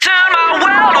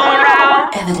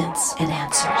Evidence and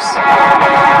Answers.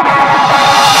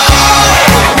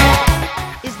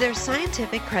 Is there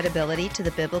scientific credibility to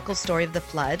the biblical story of the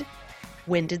flood?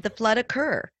 When did the flood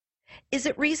occur? Is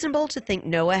it reasonable to think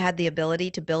Noah had the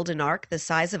ability to build an ark the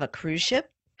size of a cruise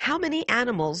ship? How many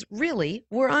animals really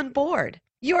were on board?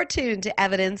 You're tuned to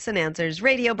Evidence and Answers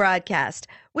radio broadcast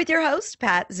with your host,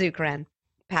 Pat Zukeran.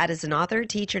 Pat is an author,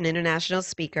 teacher, and international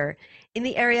speaker in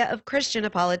the area of Christian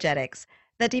apologetics,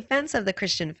 the defense of the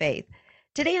Christian faith.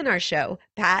 Today on our show,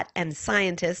 Pat and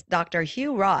scientist Dr.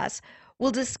 Hugh Ross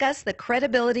will discuss the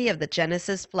credibility of the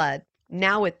Genesis flood.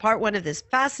 Now with part one of this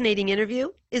fascinating interview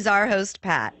is our host,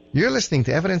 Pat. You're listening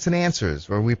to Evidence and Answers,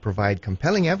 where we provide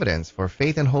compelling evidence for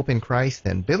faith and hope in Christ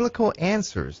and biblical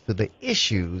answers to the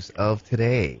issues of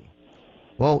today.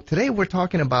 Well, today we're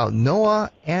talking about Noah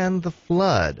and the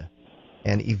flood,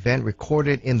 an event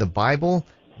recorded in the Bible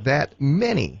that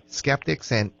many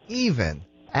skeptics and even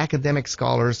academic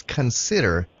scholars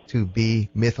consider to be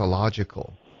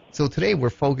mythological. So today we're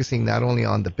focusing not only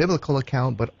on the biblical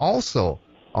account, but also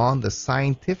on the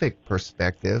scientific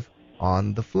perspective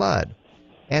on the flood.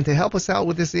 And to help us out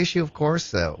with this issue, of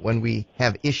course, when we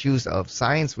have issues of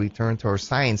science, we turn to our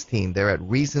science team. They're at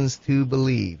Reasons to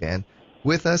Believe. And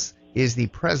with us is the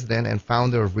president and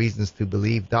founder of Reasons to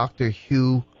Believe, Dr.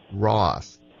 Hugh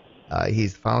Ross.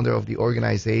 He's founder of the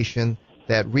organization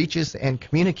that reaches and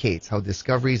communicates how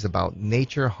discoveries about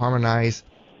nature harmonize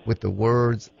with the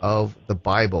words of the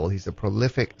Bible. He's a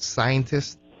prolific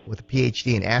scientist with a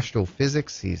PhD in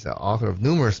astrophysics. He's the author of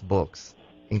numerous books,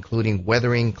 including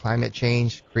Weathering Climate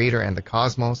Change, Creator and the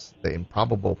Cosmos, The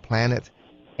Improbable Planet,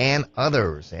 and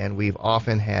others. And we've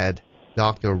often had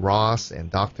Dr. Ross and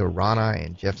Dr. Rana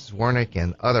and Jeff Zwernick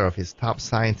and other of his top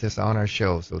scientists on our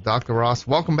show. So, Dr. Ross,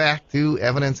 welcome back to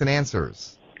Evidence and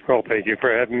Answers. Well, thank you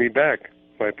for having me back.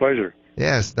 My pleasure.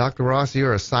 Yes, Dr. Ross,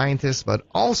 you're a scientist, but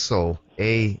also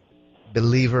a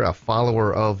believer, a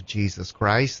follower of Jesus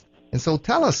Christ. And so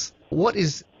tell us, what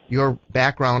is your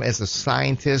background as a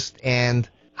scientist, and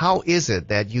how is it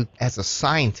that you, as a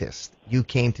scientist, you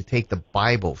came to take the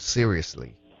Bible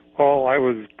seriously? Well, I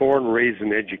was born, raised,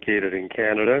 and educated in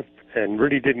Canada, and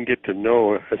really didn't get to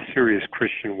know a serious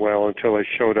Christian well until I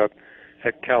showed up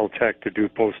at Caltech to do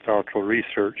postdoctoral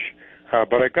research.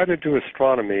 But I got into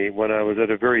astronomy when I was at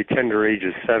a very tender age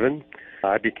of 7.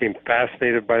 I became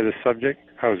fascinated by the subject.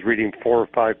 I was reading 4 or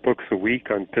 5 books a week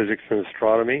on physics and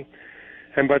astronomy.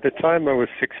 And by the time I was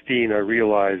 16, I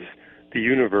realized the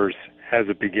universe has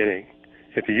a beginning.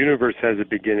 If the universe has a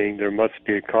beginning, there must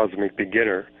be a cosmic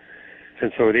beginner.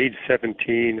 And so at age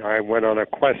 17, I went on a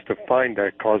quest to find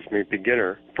that cosmic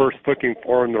beginner, first looking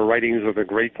for in the writings of the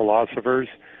great philosophers,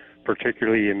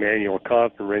 particularly Immanuel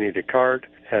Kant and René Descartes,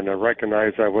 and I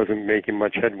recognized I wasn't making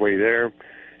much headway there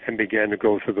and began to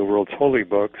go through the world's holy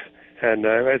books. And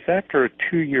it was after a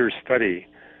 2-year study,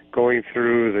 going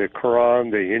through the Quran,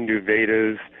 the Hindu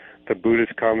Vedas, the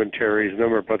Buddhist commentaries, a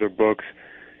number of other books,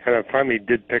 and I finally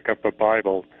did pick up a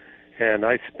Bible, and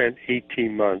I spent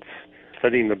 18 months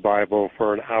studying the Bible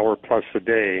for an hour plus a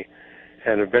day,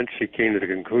 and eventually came to the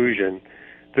conclusion,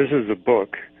 this is a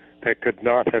book that could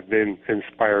not have been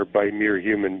inspired by mere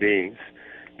human beings,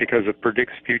 because it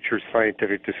predicts future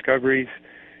scientific discoveries,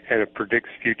 and it predicts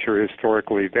future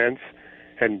historical events,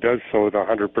 and does so with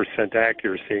 100%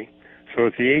 accuracy. So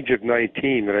at the age of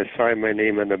 19 that I signed my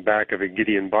name on the back of a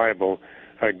Gideon Bible,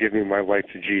 giving my life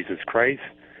to Jesus Christ.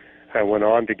 I went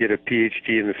on to get a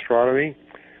PhD in astronomy,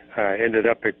 ended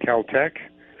up at Caltech,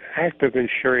 active in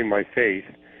sharing my faith,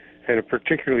 and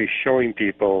particularly showing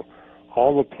people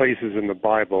all the places in the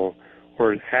Bible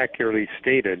where it accurately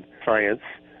stated science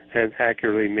and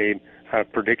accurately made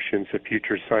predictions of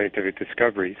future scientific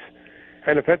discoveries.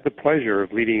 And I've had the pleasure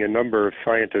of leading a number of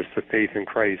scientists to faith in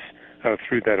Christ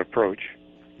through that approach.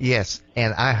 Yes,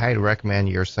 and I highly recommend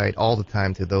your site all the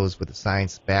time to those with a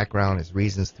science background. It's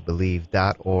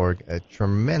reasonstobelieve.org, a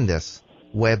tremendous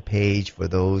web page for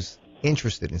those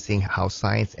interested in seeing how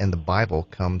science and the Bible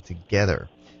come together.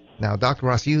 Now, Dr.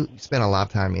 Ross, you spent a lot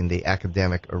of time in the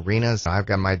academic arenas. I've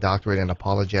got my doctorate in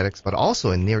apologetics, but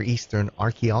also in Near Eastern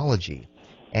archaeology.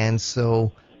 And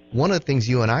so one of the things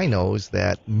you and I know is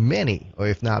that many, or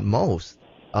if not most,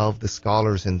 of the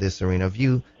scholars in this arena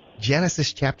view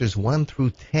Genesis chapters 1 through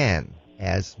 10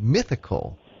 as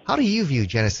mythical. How do you view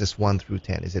Genesis 1 through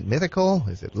 10? Is it mythical?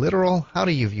 Is it literal? How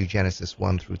do you view Genesis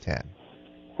 1 through 10?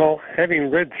 Well,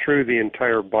 having read through the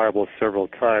entire Bible several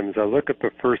times, I look at the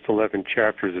first 11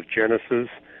 chapters of Genesis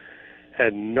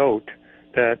and note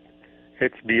that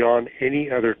it's beyond any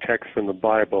other text in the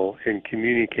Bible in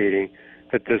communicating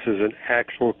that this is an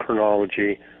actual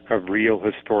chronology of real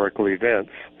historical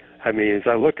events. I mean, as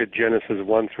I look at Genesis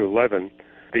 1 through 11,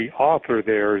 the author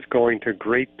there is going to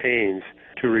great pains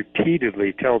to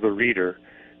repeatedly tell the reader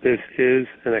this is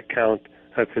an account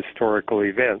of historical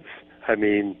events. I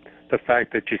mean, the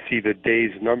fact that you see the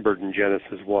days numbered in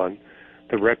Genesis 1,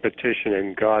 the repetition,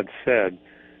 and God said,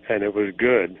 and it was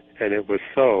good, and it was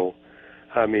so.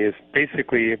 I mean, it's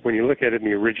basically, when you look at it in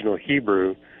the original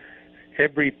Hebrew,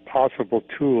 every possible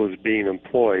tool is being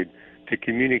employed to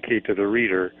communicate to the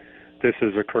reader this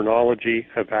is a chronology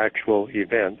of actual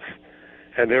events.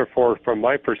 And therefore, from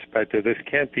my perspective, this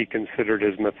can't be considered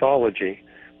as mythology.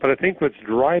 But I think what's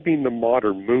driving the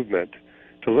modern movement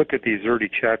to look at these early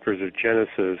chapters of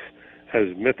Genesis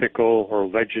as mythical or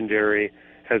legendary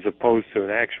as opposed to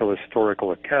an actual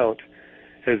historical account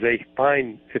is they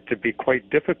find it to be quite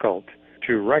difficult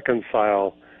to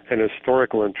reconcile an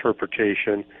historical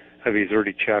interpretation of these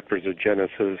early chapters of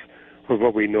Genesis with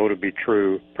what we know to be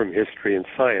true from history and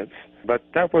science. But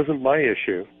that wasn't my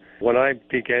issue. When I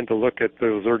began to look at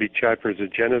those early chapters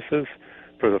of Genesis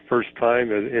for the first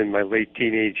time in my late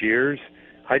teenage years,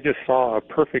 I just saw a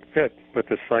perfect fit with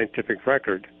the scientific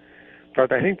record.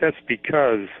 But I think that's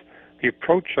because the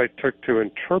approach I took to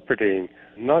interpreting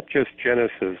not just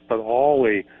Genesis, but all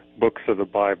the books of the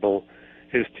Bible,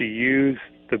 is to use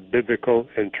the biblical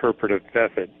interpretive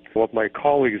method, what my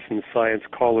colleagues in science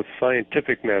call a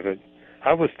scientific method.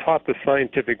 I was taught the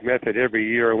scientific method every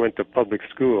year I went to public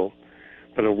school,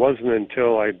 but it wasn't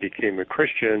until I became a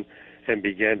Christian and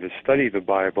began to study the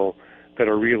Bible that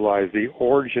I realized the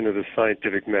origin of the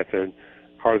scientific method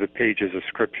are the pages of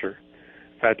Scripture.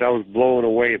 In fact, I was blown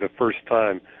away the first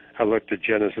time I looked at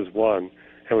Genesis 1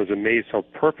 and was amazed how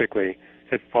perfectly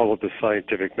it followed the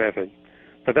scientific method.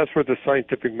 But that's where the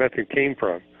scientific method came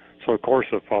from, so of course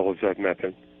it follows that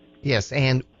method. Yes,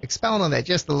 and expound on that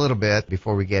just a little bit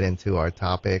before we get into our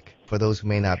topic. For those who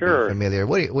may not be familiar,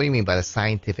 what do you mean by the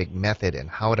scientific method and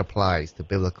how it applies to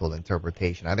biblical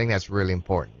interpretation? I think that's really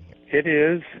important. It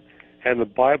is, and the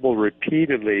Bible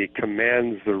repeatedly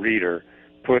commands the reader,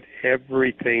 put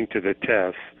everything to the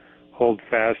test, hold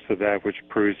fast to that which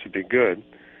proves to be good.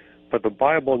 But the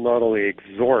Bible not only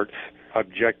exhorts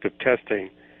objective testing,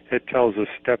 it tells us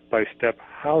step by step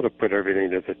how to put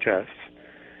everything to the test.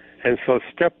 And so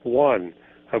step one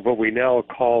of what we now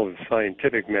call the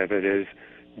scientific method is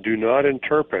do not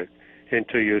interpret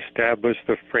until you establish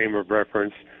the frame of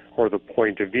reference or the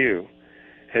point of view.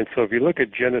 And so if you look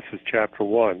at Genesis chapter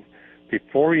 1,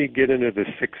 before you get into the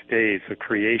 6 days of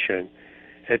creation,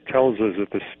 it tells us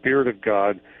that the Spirit of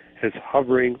God is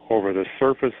hovering over the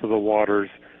surface of the waters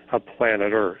of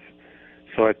planet Earth.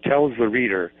 So it tells the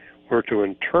reader we're to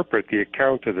interpret the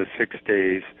account of the 6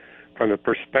 days from the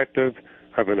perspective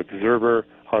of an observer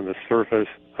on the surface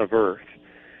of Earth.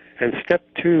 And step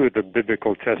two of the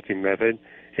biblical testing method,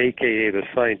 aka the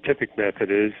scientific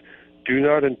method, is do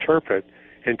not interpret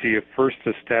until you first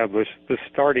establish the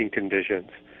starting conditions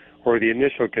or the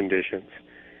initial conditions.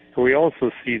 And we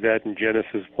also see that in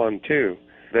Genesis 1:2,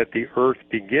 that the earth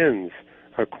begins,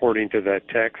 according to that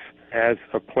text, as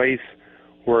a place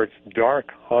where it's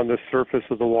dark on the surface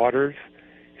of the waters.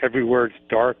 Everywhere it's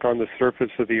dark on the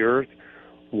surface of the earth,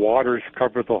 waters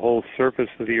cover the whole surface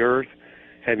of the earth,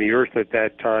 and the earth at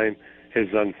that time is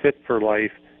unfit for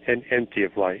life and empty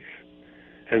of life.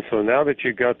 And so now that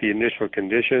you've got the initial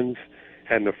conditions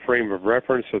and the frame of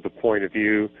reference or the point of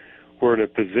view, we're in a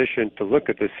position to look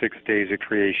at the 6 days of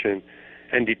creation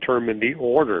and determine the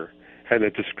order and the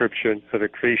description of the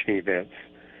creation events.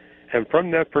 And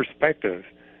from that perspective,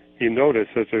 you notice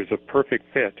that there's a perfect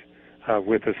fit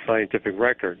with the scientific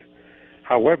record.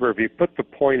 However, if you put the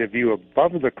point of view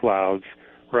above the clouds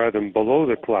rather than below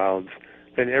the clouds,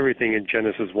 then everything in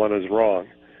Genesis 1 is wrong.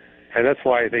 And that's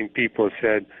why I think people have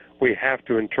said we have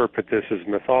to interpret this as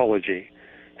mythology,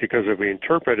 because if we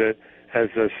interpret it as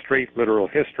a straight literal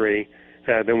history,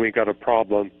 then we got a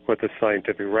problem with the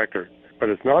scientific record. But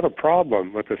it's not a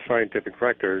problem with the scientific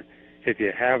record if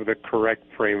you have the correct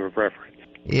frame of reference.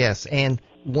 Yes, and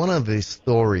one of the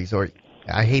stories, or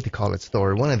I hate to call it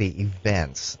story, one of the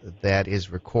events that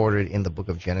is recorded in the book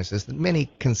of Genesis that many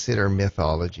consider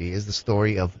mythology is the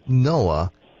story of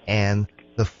Noah and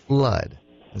the flood.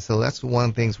 And so that's one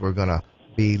of the things we're going to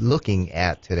be looking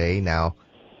at today. Now,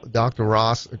 Dr.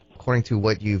 Ross, according to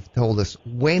what you've told us,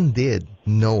 when did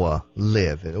Noah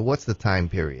live? What's the time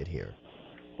period here?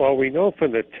 Well, we know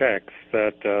from the text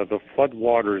that the flood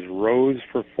waters rose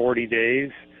for 40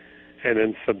 days and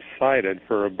then subsided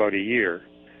for about a year.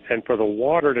 And for the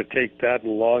water to take that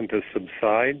long to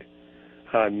subside,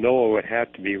 Noah would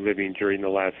have to be living during the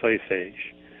last ice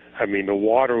age. I mean, the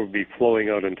water would be flowing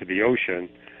out into the ocean,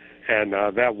 and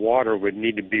that water would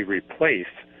need to be replaced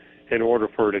in order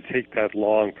for it to take that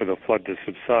long for the flood to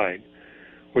subside.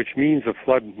 which means the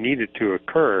flood needed to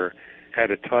occur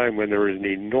at a time when there was an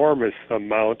enormous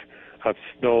amount of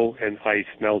snow and ice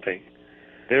melting.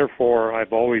 Therefore,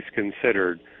 I've always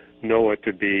considered Noah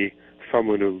to be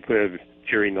someone who lived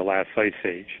during the last ice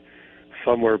age,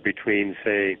 somewhere between,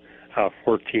 say,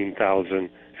 14,000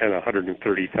 and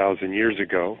 130,000 years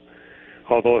ago.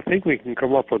 Although I think we can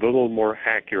come up with a little more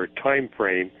accurate time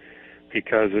frame,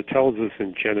 because it tells us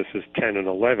in Genesis 10 and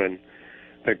 11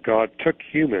 that God took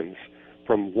humans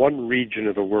from one region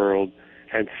of the world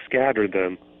and scattered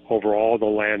them over all the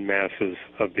land masses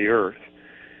of the earth.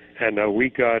 And we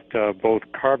got both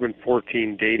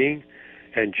carbon-14 dating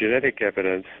and genetic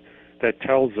evidence that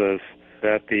tells us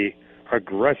that the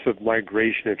aggressive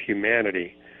migration of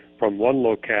humanity from one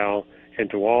locale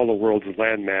into all the world's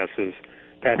land masses,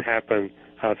 that happened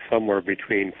somewhere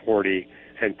between 40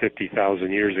 and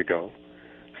 50,000 years ago.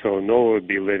 So Noah would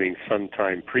be living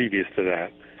sometime previous to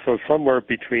that. So somewhere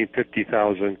between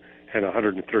 50,000 and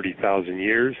 130,000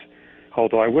 years,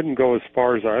 although I wouldn't go as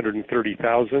far as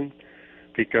 130,000,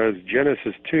 because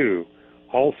Genesis 2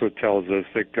 also tells us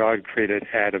that God created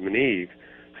Adam and Eve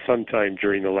sometime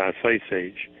during the last ice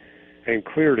age. And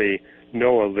clearly,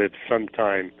 Noah lived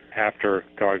sometime after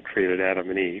God created Adam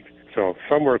and Eve. So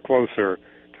somewhere closer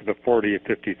to the 40 or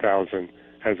 50,000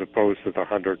 as opposed to the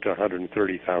 100 to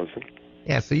 130,000.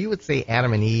 Yeah, so you would say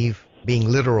Adam and Eve, being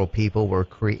literal people, were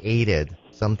created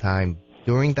sometime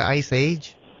during the Ice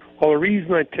Age? Well, the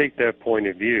reason I take that point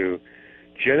of view,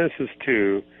 Genesis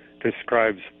 2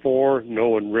 describes 4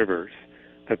 known rivers,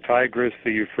 the Tigris,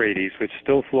 the Euphrates, which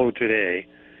still flow today,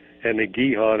 and the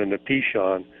Gihon and the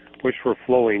Pishon, which were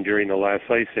flowing during the last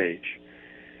Ice Age.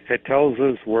 It tells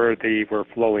us where they were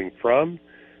flowing from,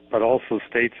 but also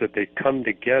states that they come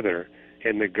together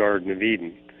in the Garden of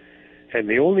Eden. And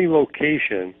the only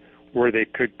location where they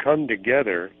could come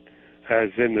together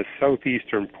is in the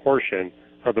southeastern portion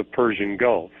of the Persian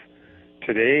Gulf.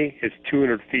 Today, it's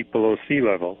 200 feet below sea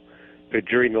level, but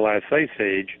during the last ice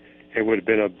age, it would have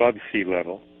been above sea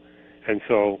level. And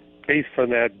so, based on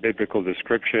that biblical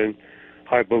description,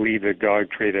 I believe that God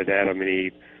created Adam and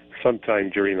Eve sometime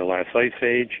during the last ice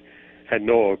age, and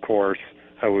Noah, of course,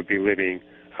 would be living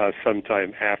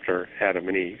sometime after Adam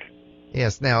and Eve.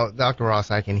 Yes, now, Dr.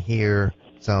 Ross, I can hear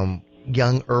some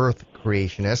young Earth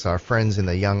creationists, our friends in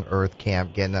the young Earth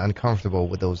camp, getting uncomfortable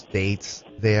with those dates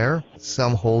there.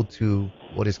 Some hold to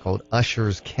what is called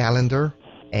Usher's calendar,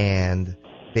 and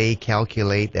they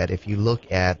calculate that if you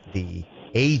look at the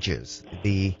ages,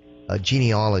 the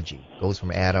genealogy goes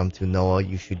from Adam to Noah,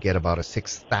 you should get about a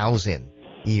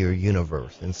 6,000-year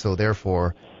universe. And so,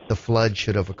 therefore, the flood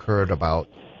should have occurred about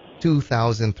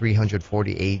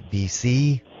 2,348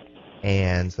 BC,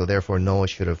 and so therefore Noah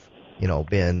should have,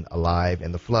 been alive,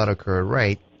 and the flood occurred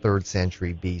right 3rd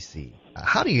century BC.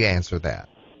 How do you answer that?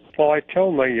 Well, I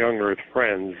tell my young Earth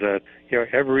friends that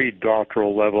every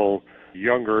doctoral level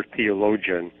young Earth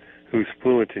theologian who's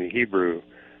fluent in Hebrew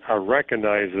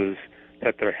recognizes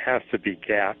that there has to be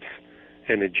gaps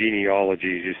in the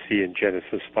genealogies you see in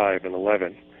Genesis 5 and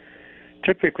 11.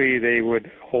 Typically, they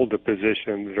would hold the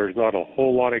position that there's not a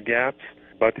whole lot of gaps,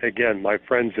 but again, my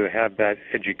friends who have that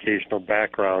educational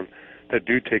background that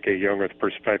do take a young Earth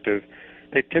perspective,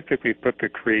 they typically put the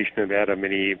creation of Adam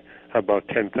and Eve about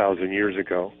 10,000 years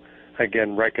ago,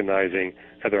 again recognizing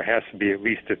that there has to be at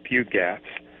least a few gaps.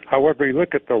 However, you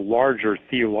look at the larger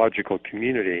theological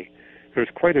community, there's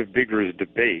quite a vigorous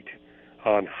debate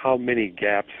on how many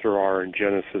gaps there are in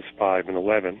Genesis 5 and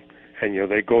 11.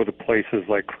 And, they go to places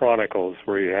like Chronicles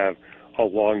where you have a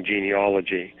long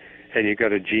genealogy, and you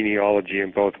got a genealogy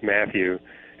in both Matthew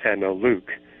and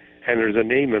Luke. And there's a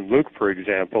name in Luke, for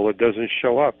example, that doesn't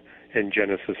show up in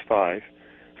Genesis 5.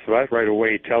 So that right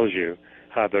away tells you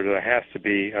that there has to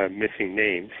be missing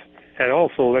names. And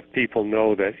also let people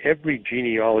know that every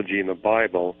genealogy in the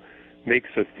Bible makes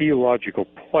a theological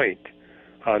point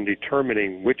on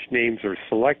determining which names are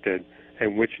selected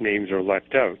and which names are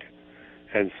left out.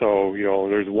 And so,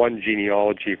 there's one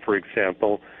genealogy, for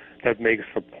example, that makes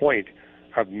a point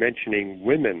of mentioning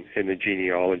women in the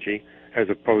genealogy as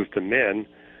opposed to men,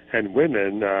 and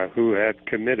women who had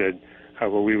committed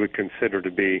what we would consider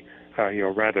to be,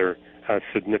 rather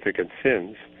significant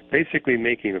sins. Basically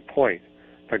making a point.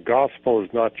 The gospel is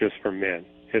not just for men,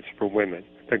 it's for women.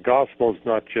 The gospel is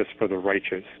not just for the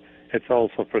righteous, it's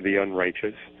also for the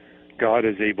unrighteous. God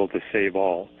is able to save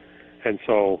all. And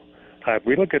so, if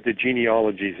we look at the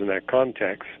genealogies in that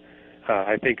context,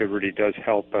 I think it really does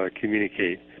help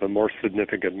communicate the more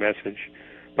significant message.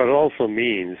 But it also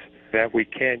means that we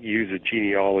can't use the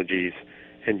genealogies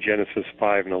in Genesis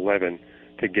 5 and 11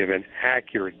 to give an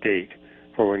accurate date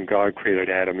for when God created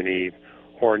Adam and Eve,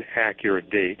 or an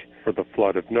accurate date for the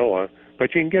flood of Noah,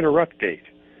 but you can get a rough date.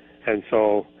 And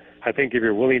so I think if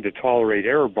you're willing to tolerate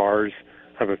error bars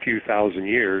of a few thousand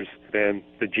years, then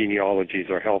the genealogies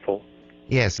are helpful.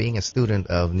 Yes, being a student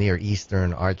of Near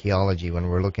Eastern archaeology, when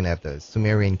we're looking at the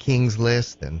Sumerian kings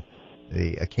list and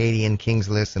the Akkadian kings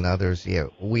list and others, yeah,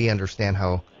 we understand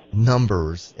how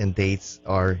numbers and dates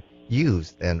are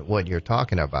used and what you're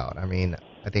talking about. I mean,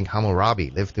 I think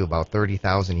Hammurabi lived to about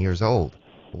 30,000 years old,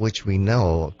 which we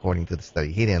know, according to the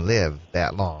study, he didn't live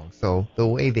that long. So the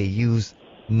way they use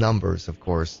numbers, of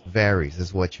course, varies,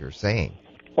 is what you're saying.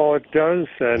 Well, it does,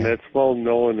 and Yeah. it's well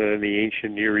known in the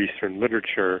ancient Near Eastern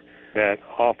literature that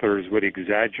authors would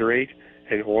exaggerate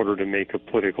in order to make a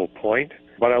political point.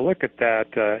 But I look at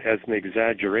that as an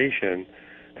exaggeration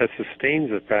that sustains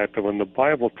the fact that when the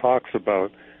Bible talks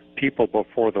about people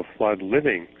before the flood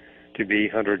living to be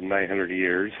 100 and 900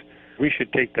 years, we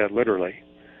should take that literally.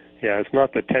 Yeah, it's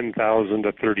not the 10,000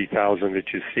 to 30,000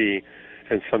 that you see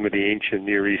in some of the ancient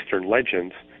Near Eastern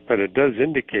legends, but it does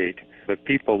indicate that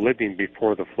people living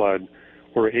before the flood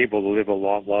were able to live a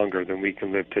lot longer than we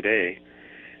can live today.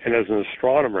 And as an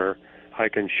astronomer, I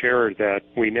can share that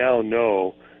we now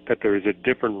know that there is a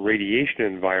different radiation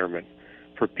environment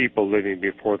for people living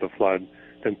before the flood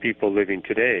than people living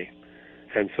today.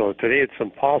 And so today it's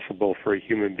impossible for a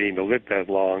human being to live that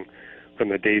long than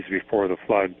the days before the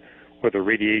flood with a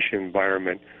radiation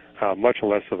environment much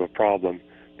less of a problem.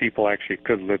 People actually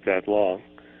could live that long.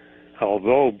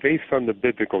 Although based on the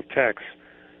biblical text,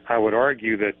 I would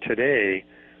argue that today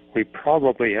we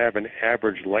probably have an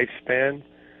average lifespan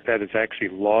that is actually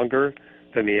longer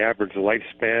than the average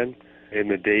lifespan in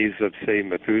the days of, say,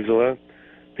 Methuselah,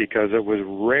 because it was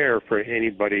rare for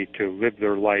anybody to live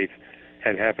their life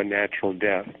and have a natural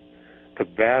death. The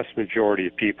vast majority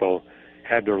of people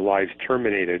had their lives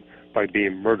terminated by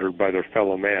being murdered by their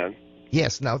fellow man.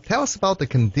 Yes. Now, tell us about the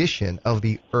condition of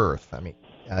the earth. I mean,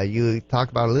 you talked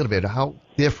about a little bit. How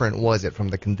different was it from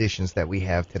the conditions that we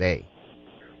have today?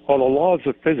 Well, the laws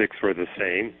of physics were the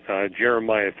same.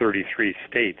 Jeremiah 33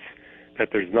 states that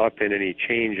there's not been any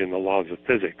change in the laws of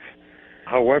physics.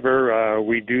 However,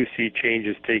 we do see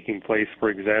changes taking place, for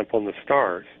example, in the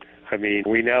stars. I mean,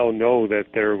 we now know that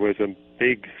there was a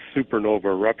big supernova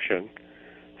eruption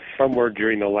somewhere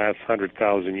during the last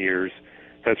 100,000 years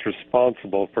that's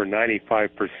responsible for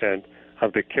 95%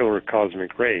 of the killer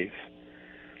cosmic rays.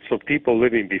 So people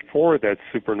living before that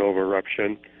supernova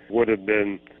eruption would have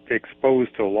been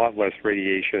exposed to a lot less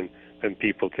radiation than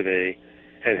people today,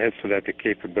 and hence would have the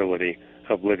capability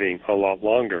of living a lot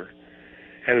longer.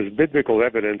 And as biblical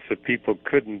evidence that people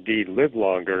could indeed live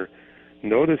longer,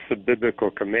 notice the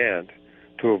biblical command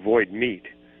to avoid meat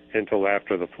until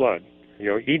after the flood. You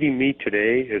know, eating meat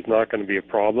today is not going to be a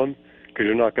problem because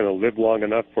you're not going to live long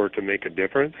enough for it to make a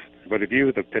difference. But if you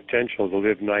have the potential to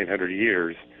live 900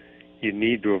 years, you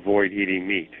need to avoid eating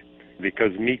meat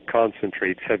because meat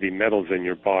concentrates heavy metals in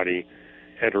your body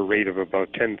at a rate of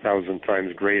about 10,000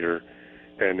 times greater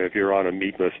than if you're on a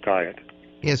meatless diet.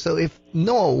 Yeah, so if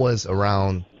Noah was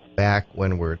around back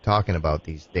when we're talking about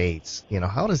these dates,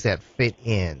 how does that fit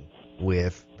in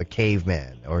with the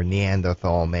cavemen or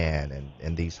Neanderthal man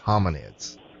and these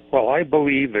hominids? Well, I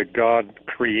believe that God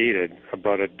created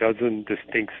about a dozen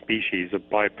distinct species of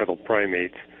bipedal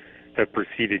primates that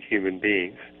preceded human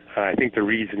beings. I think the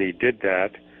reason he did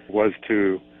that was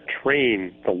to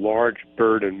train the large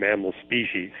bird and mammal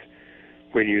species.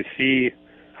 When you see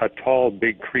a tall,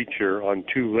 big creature on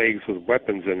two legs with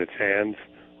weapons in its hands,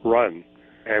 run.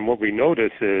 And what we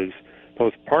notice is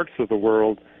those parts of the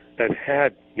world that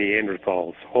had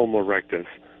Neanderthals, Homo erectus,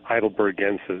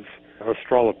 Heidelbergensis,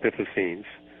 Australopithecines,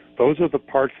 those are the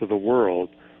parts of the world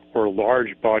where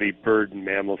large-bodied bird and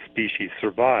mammal species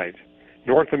survived.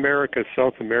 North America,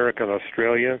 South America, and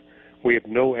Australia, we have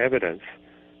no evidence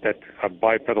that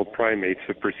bipedal primates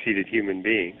have preceded human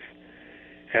beings.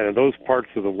 And in those parts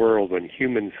of the world, when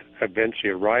humans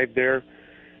eventually arrived there,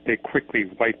 they quickly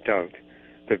wiped out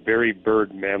the very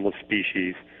bird mammal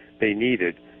species they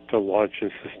needed to launch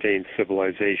and sustain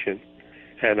civilization.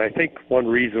 And I think one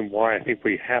reason why I think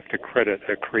we have to credit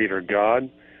a creator God,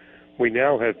 we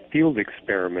now have field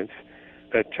experiments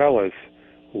that tell us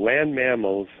land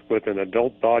mammals with an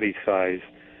adult body size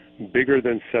bigger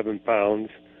than 7 pounds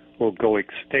will go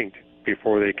extinct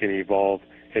before they can evolve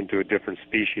into a different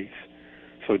species.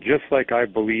 So just like I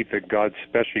believe that God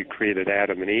specially created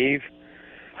Adam and Eve,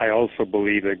 I also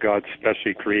believe that God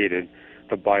specially created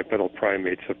the bipedal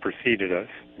primates that preceded us.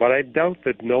 But I doubt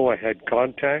that Noah had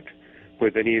contact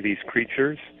with any of these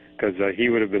creatures because he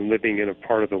would have been living in a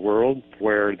part of the world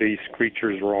where these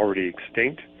creatures were already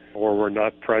extinct or were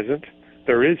not present.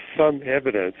 There is some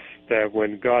evidence that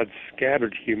when God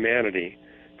scattered humanity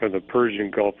from the Persian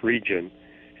Gulf region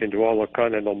into all the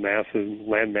continental masses,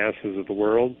 land masses of the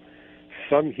world,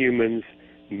 some humans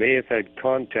may have had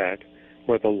contact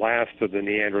with the last of the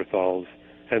Neanderthals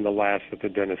and the last of the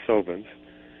Denisovans,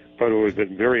 but it was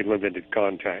in very limited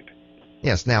contact.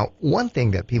 Yes, now, one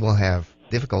thing that people have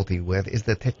difficulty with is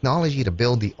the technology to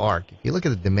build the ark. If you look at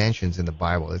the dimensions in the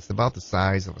Bible, it's about the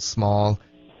size of a small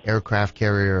aircraft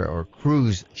carrier or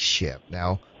cruise ship.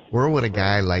 Now, where would a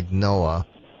guy like Noah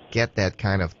get that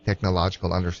kind of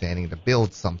technological understanding to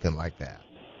build something like that?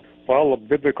 Well, the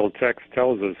biblical text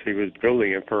tells us he was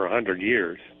building it for 100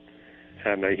 years.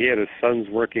 And he had his sons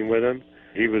working with him.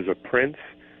 He was a prince,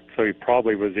 so he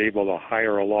probably was able to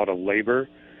hire a lot of labor.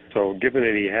 So given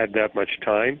that he had that much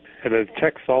time, and the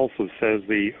text also says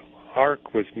the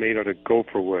ark was made out of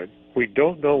gopher wood. We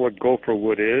don't know what gopher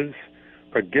wood is,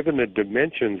 but given the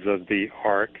dimensions of the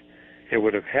ark, it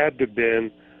would have had to have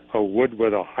been a wood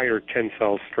with a higher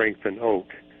tensile strength than oak.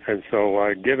 And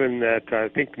so given that, I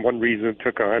think one reason it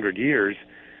took 100 years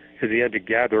is he had to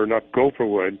gather enough gopher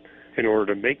wood in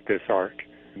order to make this ark.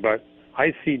 But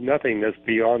I see nothing that's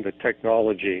beyond the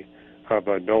technology of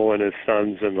Noah and his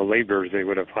sons and the laborers they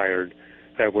would have hired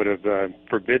that would have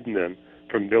forbidden them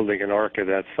from building an ark of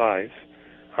that size,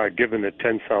 given the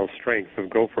tensile strength of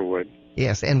gopher wood.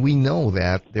 Yes, and we know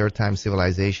that there are times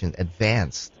civilization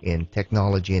advanced in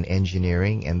technology and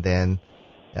engineering, and then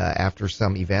after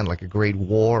some event like a great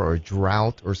war or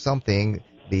drought or something,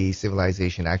 the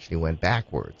civilization actually went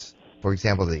backwards. For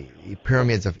example, the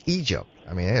pyramids of Egypt.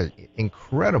 I mean,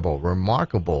 incredible,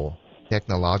 remarkable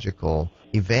technological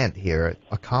event here,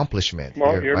 accomplishment.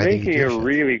 Well, here you're by the making a Egyptians.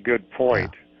 really good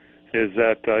point. Yeah. Is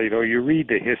that, you read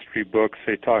the history books,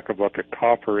 they talk about the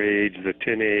Copper Age, the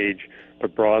Tin Age, the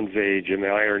Bronze Age, and the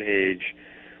Iron Age.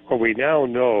 What we now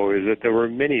know is that there were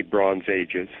many Bronze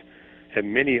Ages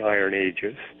and many Iron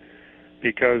Ages,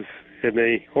 because in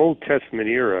the Old Testament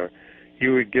era,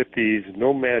 you would get these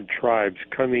nomad tribes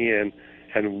coming in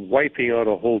and wiping out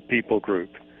a whole people group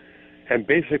and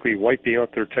basically wiping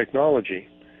out their technology.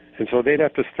 And so they'd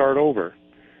have to start over.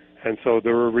 And so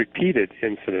there were repeated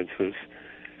incidences.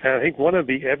 And I think one of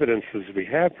the evidences we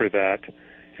have for that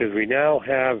is we now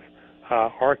have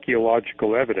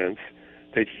archaeological evidence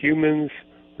that humans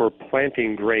were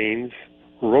planting grains,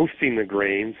 roasting the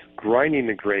grains, grinding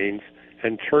the grains,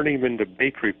 and turning them into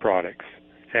bakery products.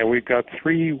 And we've got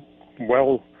 3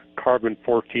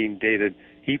 carbon-14 dated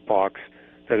epochs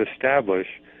that establish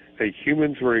that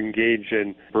humans were engaged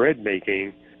in bread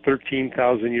making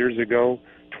 13,000 years ago,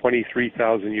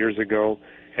 23,000 years ago,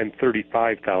 and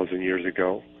 35,000 years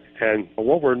ago. And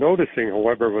what we're noticing,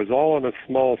 however, was all on a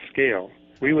small scale.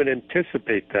 We would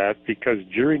anticipate that because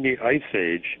during the Ice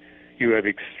Age, you have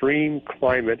extreme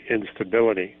climate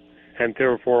instability, and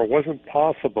therefore it wasn't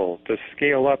possible to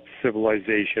scale up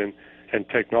civilization and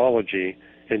technology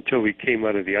until we came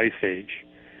out of the Ice Age.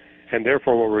 And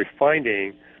therefore what we're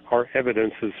finding are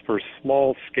evidences for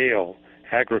small-scale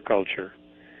agriculture.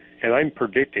 And I'm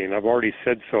predicting, I've already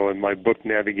said so in my book,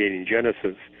 Navigating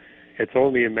Genesis, it's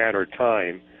only a matter of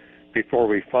time before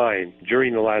we find,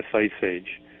 during the last Ice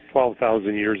Age,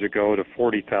 12,000 years ago to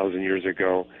 40,000 years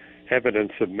ago,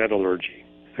 evidence of metallurgy.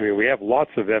 I mean, we have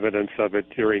lots of evidence of it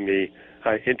during the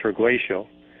interglacial,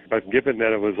 but given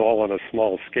that it was all on a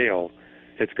small scale,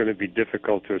 it's going to be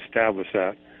difficult to establish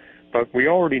that. But we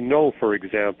already know, for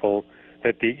example,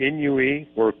 that the Inuit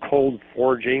were cold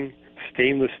forging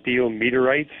stainless steel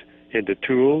meteorites into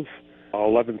tools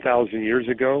 11,000 years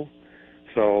ago.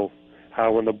 So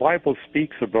when the Bible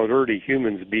speaks about early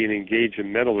humans being engaged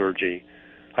in metallurgy,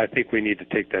 I think we need to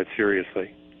take that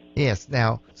seriously. Yes.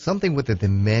 Now, something with the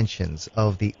dimensions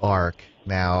of the ark.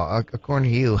 Now,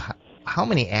 according to you, how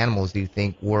many animals do you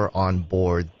think were on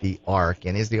board the ark?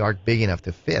 And is the ark big enough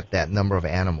to fit that number of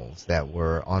animals that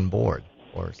were on board,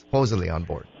 or supposedly on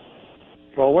board?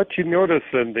 Well, what you notice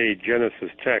in the Genesis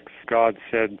text, God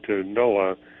said to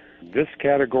Noah, this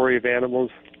category of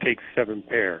animals takes 7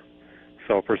 pair.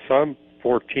 So for some,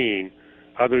 14.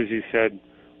 Others, he said,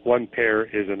 1 pair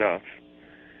is enough.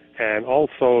 And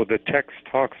also the text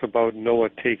talks about Noah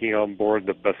taking on board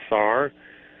the basar.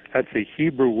 That's a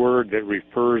Hebrew word that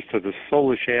refers to the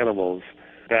soulish animals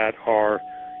that are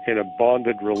in a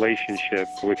bonded relationship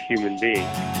with human beings.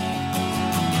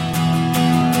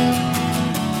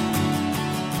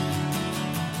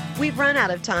 We've run out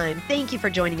of time. Thank you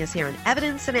for joining us here on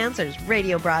Evidence and Answers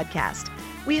radio broadcast.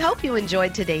 We hope you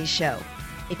enjoyed today's show.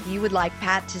 If you would like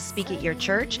Pat to speak at your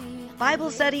church,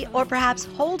 Bible study, or perhaps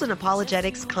hold an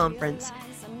apologetics conference,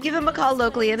 give him a call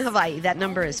locally in Hawaii. That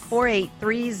number is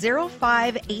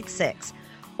 483-0586.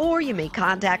 Or you may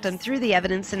contact him through the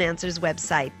Evidence and Answers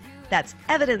website. That's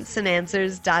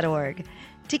evidenceandanswers.org.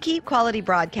 To keep quality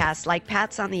broadcasts like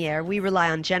Pat's on the Air, we rely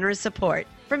on generous support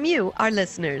from you, our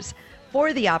listeners.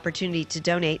 For the opportunity to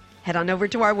donate, head on over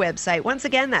to our website. Once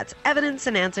again, that's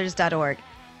evidenceandanswers.org,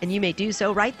 and you may do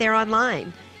so right there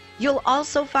online. You'll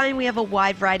also find we have a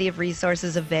wide variety of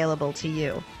resources available to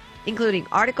you, including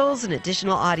articles and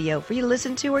additional audio for you to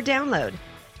listen to or download.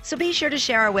 So be sure to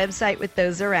share our website with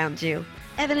those around you.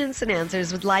 Evidence and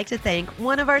Answers would like to thank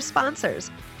one of our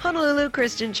sponsors, Honolulu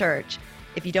Christian Church.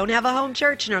 If you don't have a home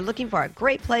church and are looking for a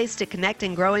great place to connect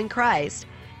and grow in Christ,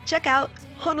 check out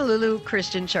Honolulu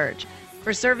Christian Church.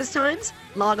 For service times,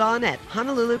 log on at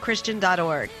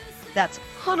honoluluchristian.org. That's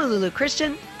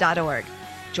honoluluchristian.org.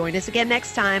 Join us again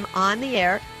next time on the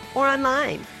air or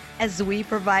online as we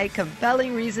provide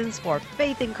compelling reasons for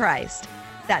faith in Christ.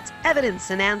 That's Evidence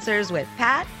and Answers with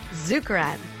Pat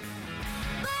Zukeran.